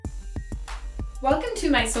Welcome to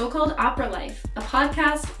My So-Called Opera Life, a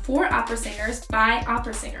podcast for opera singers by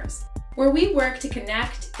opera singers, where we work to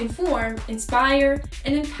connect, inform, inspire,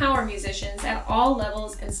 and empower musicians at all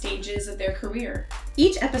levels and stages of their career.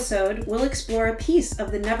 Each episode will explore a piece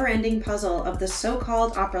of the never-ending puzzle of the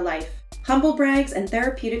so-called opera life, humble brags and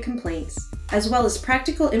therapeutic complaints, as well as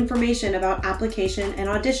practical information about application and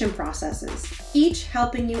audition processes, each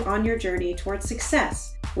helping you on your journey towards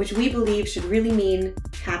success, which we believe should really mean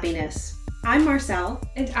happiness. I'm Marcelle.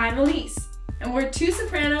 And I'm Elise. And we're two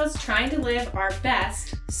sopranos trying to live our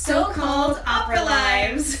best so-called opera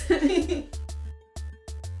lives.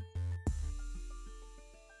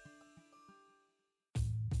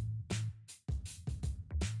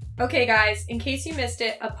 Okay guys, in case you missed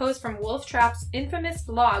it, a post from Wolf Trap's infamous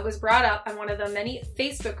blog was brought up on one of the many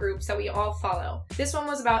Facebook groups that we all follow. This one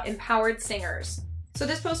was about empowered singers. So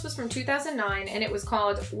this post was from 2009 and it was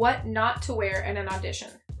called What Not to Wear in an Audition,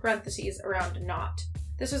 parentheses around not.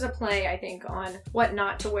 This was a play, I think, on What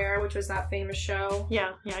Not to Wear, which was that famous show.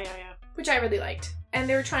 Yeah. Which I really liked. And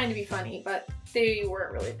they were trying to be funny, but they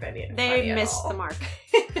weren't really funny. They missed the mark.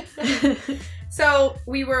 So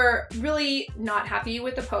we were really not happy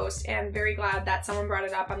with the post and very glad that someone brought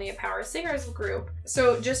it up on the Empower Singers group.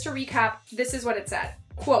 So just to recap, this is what it said.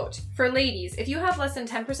 Quote, for ladies, if you have less than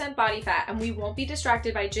 10% body fat and we won't be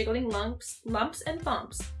distracted by jiggling lumps and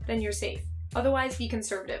bumps, then you're safe. Otherwise, be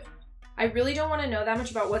conservative. I really don't want to know that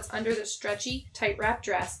much about what's under the stretchy, tight-wrap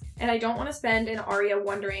dress, and I don't want to spend an aria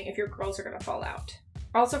wondering if your girls are going to fall out.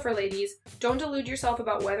 Also for ladies, don't delude yourself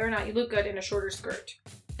about whether or not you look good in a shorter skirt.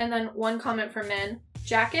 And then one comment for men,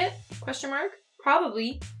 jacket, question mark?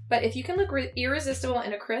 Probably, but if you can look irresistible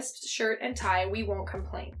in a crisp shirt and tie, we won't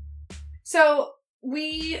complain. So,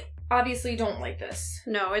 we obviously don't like this.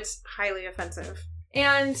 No, it's highly offensive.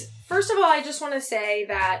 And first of all, I just want to say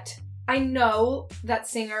that I know that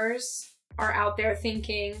singers are out there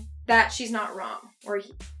thinking that she's not wrong. Or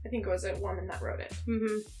I think it was a woman that wrote it.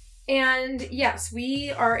 Mm-hmm. And yes,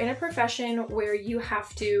 we are in a profession where you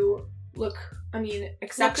have to look,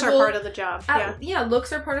 acceptable. Looks are part of the job. Yeah,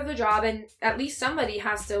 looks are part of the job, and at least somebody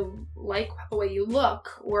has to like the way you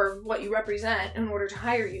look or what you represent in order to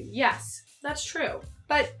hire you. Yes, that's true.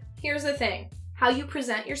 But here's the thing. How you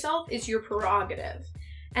present yourself is your prerogative.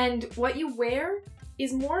 And what you wear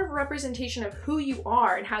is more of a representation of who you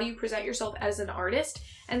are and how you present yourself as an artist,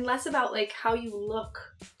 and less about how you look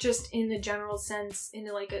just in the general sense,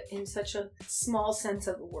 in such a small sense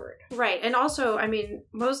of the word. Right. And also,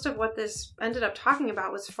 most of what this ended up talking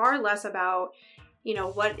about was far less about,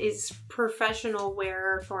 what is professional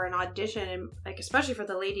wear for an audition, and especially for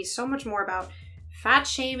the ladies, so much more about fat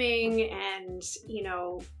shaming and,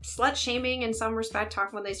 slut shaming in some respect,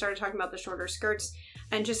 when they started talking about the shorter skirts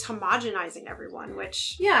and just homogenizing everyone,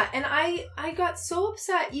 which... Yeah, and I got so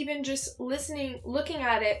upset even just looking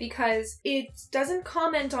at it, because it doesn't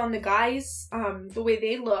comment on the guys, the way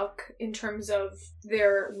they look in terms of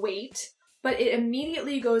their weight, but it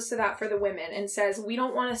immediately goes to that for the women and says, we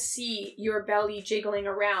don't want to see your belly jiggling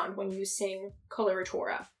around when you sing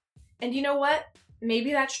Coloratura. And you know what?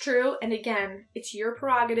 Maybe that's true, and again, it's your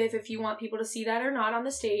prerogative if you want people to see that or not on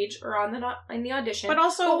the stage or in the audition. But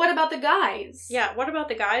what about the guys? Yeah, what about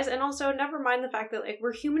the guys? And also, never mind the fact that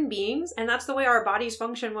we're human beings, and that's the way our bodies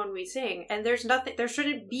function when we sing. And there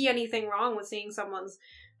shouldn't be anything wrong with seeing someone's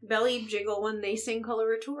belly jiggle when they sing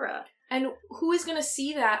Coloratura. And who is going to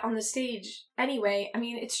see that on the stage anyway?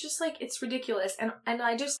 It's just it's ridiculous, and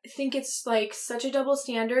I just think it's such a double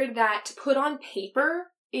standard that to put on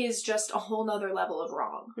paper is just a whole nother level of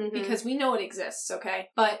wrong. Mm-hmm. Because we know it exists, okay?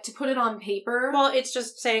 But to put it on paper... Well, it's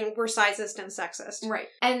just saying we're sizist and sexist. Right.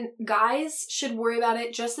 And guys should worry about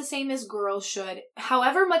it just the same as girls should.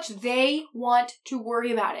 However much they want to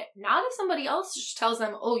worry about it. Not if somebody else just tells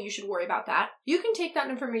them, oh, you should worry about that. You can take that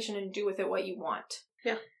information and do with it what you want.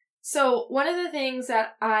 Yeah. So one of the things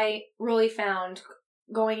that I really found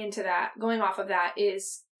going off of that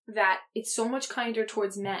is that it's so much kinder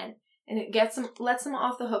towards men. And it lets them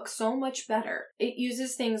off the hook so much better. It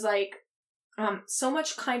uses things like, so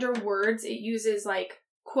much kinder words. It uses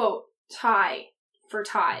quote, tie for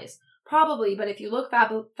ties. Probably, but if you look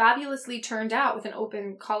fabulously turned out with an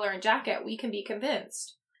open collar and jacket, we can be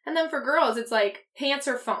convinced. And then for girls, it's pants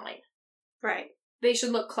are fine. Right. They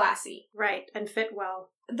should look classy. Right, and fit well.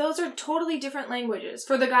 Those are totally different languages.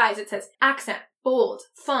 For the guys, it says accent, bold,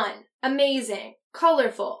 fun, amazing,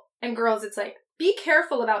 colorful. And girls, it's be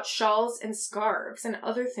careful about shawls and scarves and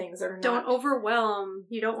other things that are not... Don't overwhelm.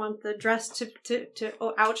 You don't want the dress to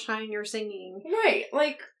outshine your singing. Right.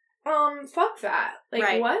 Fuck that.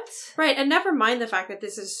 Right. What? Right, and never mind the fact that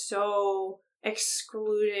this is so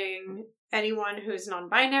excluding anyone who's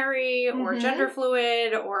non-binary or gender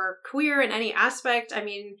fluid or queer in any aspect. I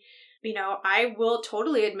mean, you know, I will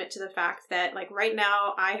totally admit to the fact that, like, right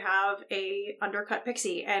now I have a undercut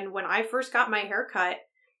pixie, and when I first got my haircut,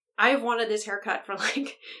 I've wanted this haircut for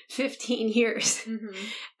like 15 years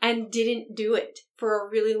and didn't do it for a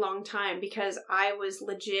really long time because I was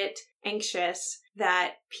legit anxious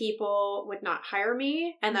that people would not hire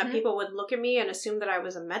me and that people would look at me and assume that I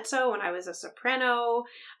was a mezzo and I was a soprano,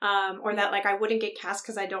 or that like I wouldn't get cast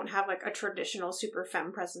because I don't have like a traditional super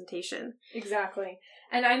femme presentation. Exactly.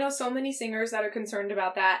 And I know so many singers that are concerned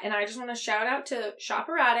about that, and I just want to shout out to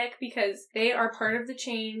Shoperatic because they are part of the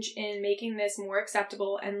change in making this more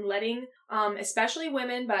acceptable and letting, especially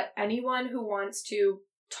women, but anyone who wants to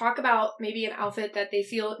talk about maybe an outfit that they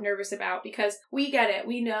feel nervous about, because we get it,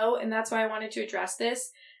 we know, and that's why I wanted to address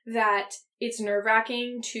this, that it's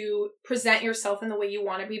nerve-wracking to present yourself in the way you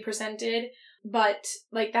want to be presented, but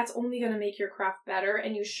like that's only going to make your craft better,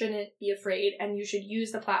 and you shouldn't be afraid, and you should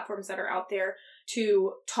use the platforms that are out there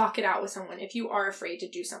to talk it out with someone if you are afraid to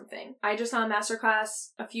do something. I just saw a masterclass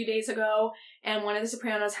a few days ago, and one of the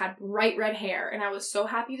sopranos had bright red hair, and I was so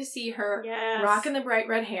happy to see her rocking the bright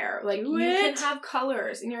red hair. Like, you can have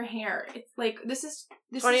colors in your hair. It's like, this is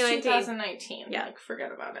 2019. Yeah. Like,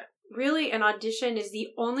 forget about it. Really, an audition is the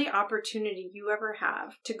only opportunity you ever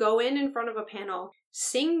have to go in front of a panel,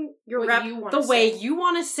 sing your rep the way you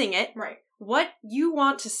want to sing it, right? What you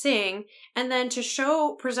want to sing, and then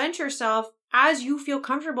to present yourself as you feel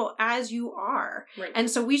comfortable as you are. Right. And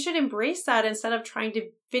so we should embrace that instead of trying to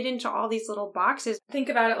fit into all these little boxes. Think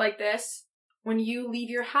about it like this. When you leave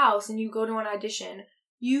your house and you go to an audition,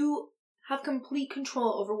 you have complete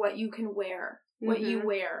control over what you can wear, what you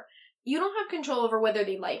wear. You don't have control over whether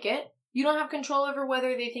they like it. You don't have control over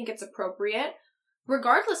whether they think it's appropriate,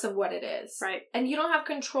 regardless of what it is. Right. And you don't have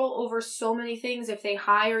control over so many things if they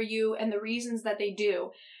hire you and the reasons that they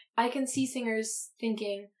do. I can see singers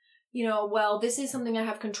thinking, you know, well, this is something I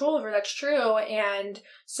have control over, that's true, and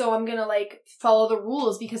so I'm gonna, like, follow the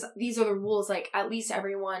rules because these are the rules, like, at least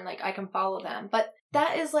everyone, like, I can follow them. But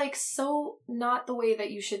that is, like, so not the way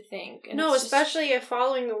that you should think. And no, especially if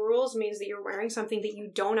following the rules means that you're wearing something that you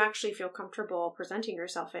don't actually feel comfortable presenting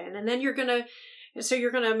yourself in. And then you're gonna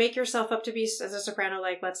make yourself up to be, as a soprano,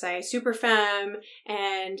 like, let's say, super femme,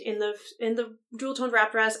 and in the dual-toned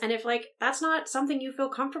wrap dress, and if, like, that's not something you feel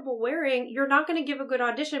comfortable wearing, you're not going to give a good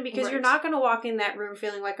audition because you're not going to walk in that room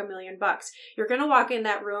feeling like $1 million. You're going to walk in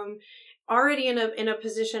that room already in a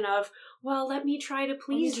position of, well, let me try to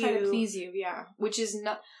please you. Yeah. Which is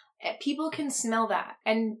not, people can smell that,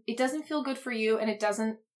 and it doesn't feel good for you, and it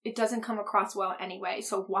doesn't come across well anyway,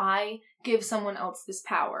 so why give someone else this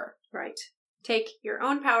power? Right. Take your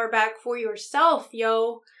own power back for yourself,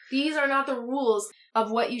 yo. These are not the rules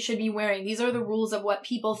of what you should be wearing. These are the rules of what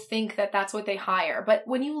people think that's what they hire. But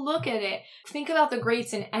when you look at it, think about the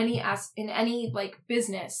greats in any like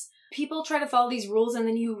business. People try to follow these rules, and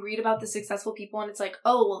then you read about the successful people and it's like,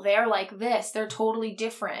 oh, well, they're like this. They're totally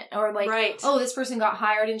different. Or like, oh, this person got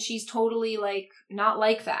hired and she's totally like not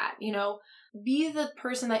like that, you know? Be the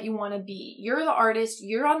person that you want to be. You're the artist.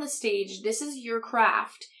 You're on the stage. This is your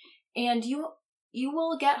craft. And you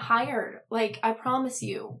will get hired. Like, I promise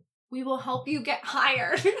you. We will help you get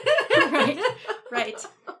hired. Right.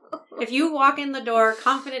 If you walk in the door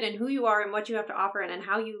confident in who you are and what you have to offer and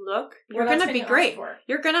how you look, you're going to be great.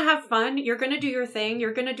 You're going to have fun. You're going to do your thing.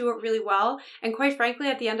 You're going to do it really well. And quite frankly,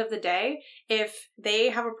 at the end of the day, if they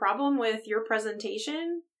have a problem with your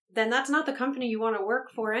presentation, then that's not the company you want to work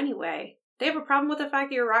for anyway. They have a problem with the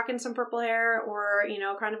fact that you're rocking some purple hair or, you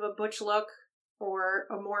know, kind of a butch look, or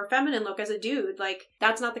a more feminine look as a dude. Like,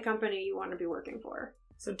 that's not the company you want to be working for.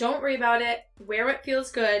 So don't worry about it. Wear what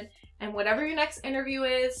feels good. And whatever your next interview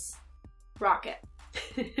is, rock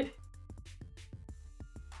it.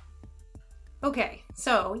 Okay,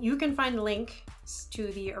 so you can find links to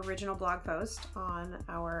the original blog post on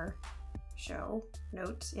our show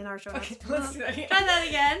notes in our show notes. Okay, let's do that again. Try that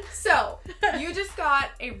again. So, you just got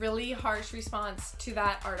a really harsh response to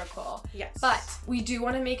that article. Yes. But we do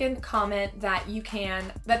want to make a comment that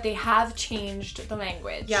they have changed the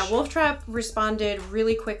language. Yeah, Wolf Trap responded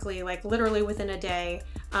really quickly, like literally within a day.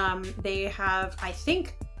 They have, I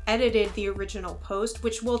think, edited the original post,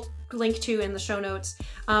 which we'll link to in the show notes.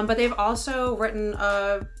 But they've also written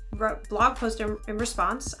a blog post in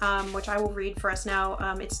response, which I will read for us now.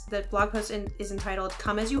 The blog post is entitled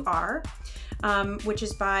 "Come As You Are," which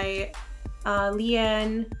is by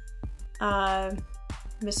Leanne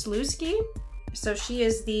Myslewski. So she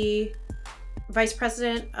is the Vice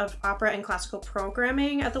President of Opera and Classical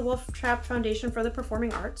Programming at the Wolf Trap Foundation for the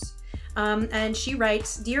Performing Arts. And she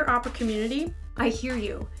writes, "Dear opera community, I hear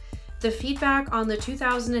you. The feedback on the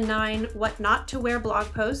 2009 What Not to Wear blog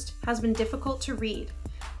post has been difficult to read.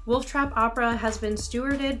 Wolf Trap Opera has been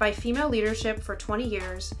stewarded by female leadership for 20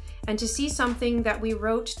 years, and to see something that we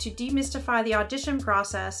wrote to demystify the audition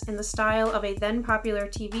process in the style of a then popular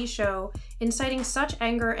TV show, inciting such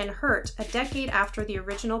anger and hurt a decade after the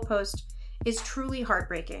original post, is truly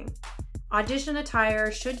heartbreaking. Audition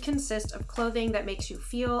attire should consist of clothing that makes you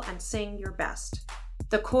feel and sing your best.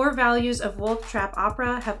 The core values of Wolf Trap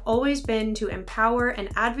Opera have always been to empower and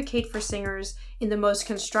advocate for singers in the most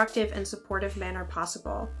constructive and supportive manner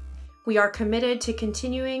possible. We are committed to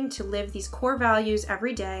continuing to live these core values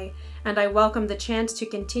every day, and I welcome the chance to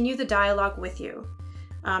continue the dialogue with you.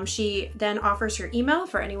 She then offers her email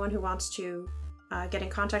for anyone who wants to get in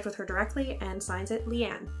contact with her directly, and signs it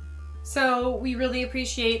Leanne. So we really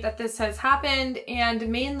appreciate that this has happened, and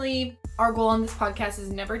mainly our goal on this podcast is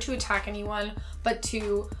never to attack anyone, but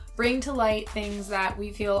to bring to light things that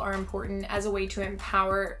we feel are important as a way to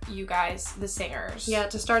empower you guys, the singers. Yeah,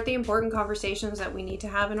 to start the important conversations that we need to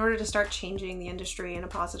have in order to start changing the industry in a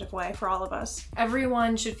positive way for all of us.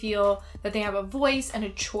 Everyone should feel that they have a voice and a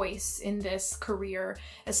choice in this career,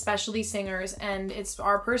 especially singers, and it's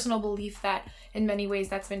our personal belief that in many ways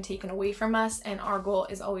that's been taken away from us, and our goal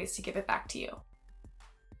is always to give it back to you.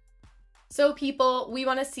 So people, we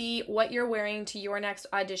want to see what you're wearing to your next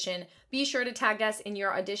audition. Be sure to tag us in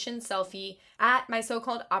your audition selfie at My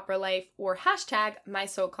So-Called Opera Life or hashtag My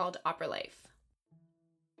So-Called Opera Life.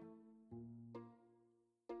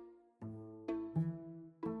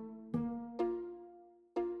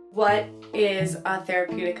 What is a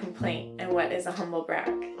therapeutic complaint and what is a humble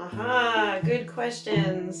brag? Aha, good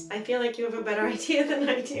questions. I feel like you have a better idea than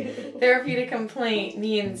I do. Therapeutic complaint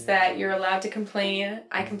means that you're allowed to complain.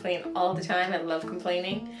 I complain all the time. I love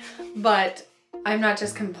complaining. But I'm not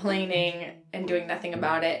just complaining and doing nothing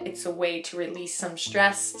about it. It's a way to release some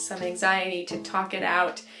stress, some anxiety, to talk it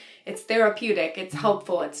out. It's therapeutic. It's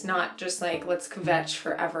helpful. It's not just like, let's kvetch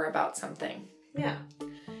forever about something. Yeah.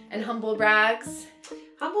 And humble brags?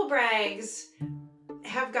 Humble brags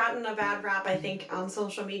have gotten a bad rap, I think, on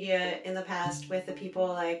social media in the past, with the people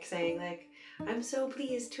like saying like, I'm so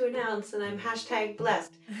pleased to announce and I'm hashtag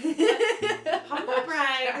blessed. Humble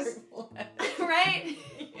brags, right?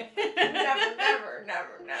 Never.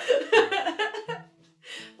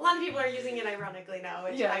 A lot of people are using it ironically now,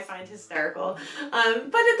 which I find hysterical. But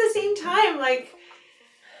at the same time, like,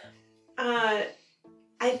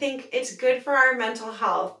 I think it's good for our mental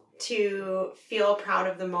health to feel proud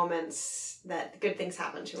of the moments that good things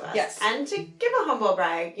happen to us. Yes. And to give a humble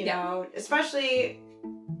brag, you know, especially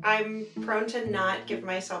I'm prone to not give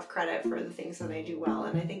myself credit for the things that I do well,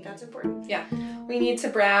 and I think that's important. Yeah. We need to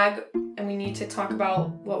brag and we need to talk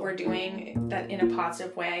about what we're doing that in a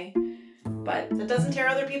positive way. But that doesn't tear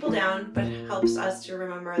other people down, but helps us to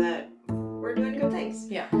remember that we're doing good things.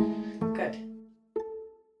 Yeah. Good.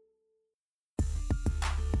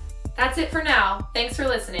 That's it for now. Thanks for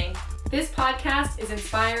listening. This podcast is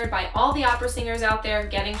inspired by all the opera singers out there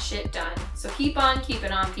getting shit done. So keep on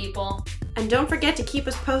keeping on, people. And don't forget to keep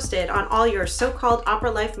us posted on all your so-called opera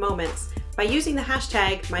life moments by using the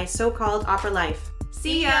hashtag MySoCalledOperaLife.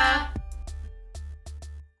 See ya!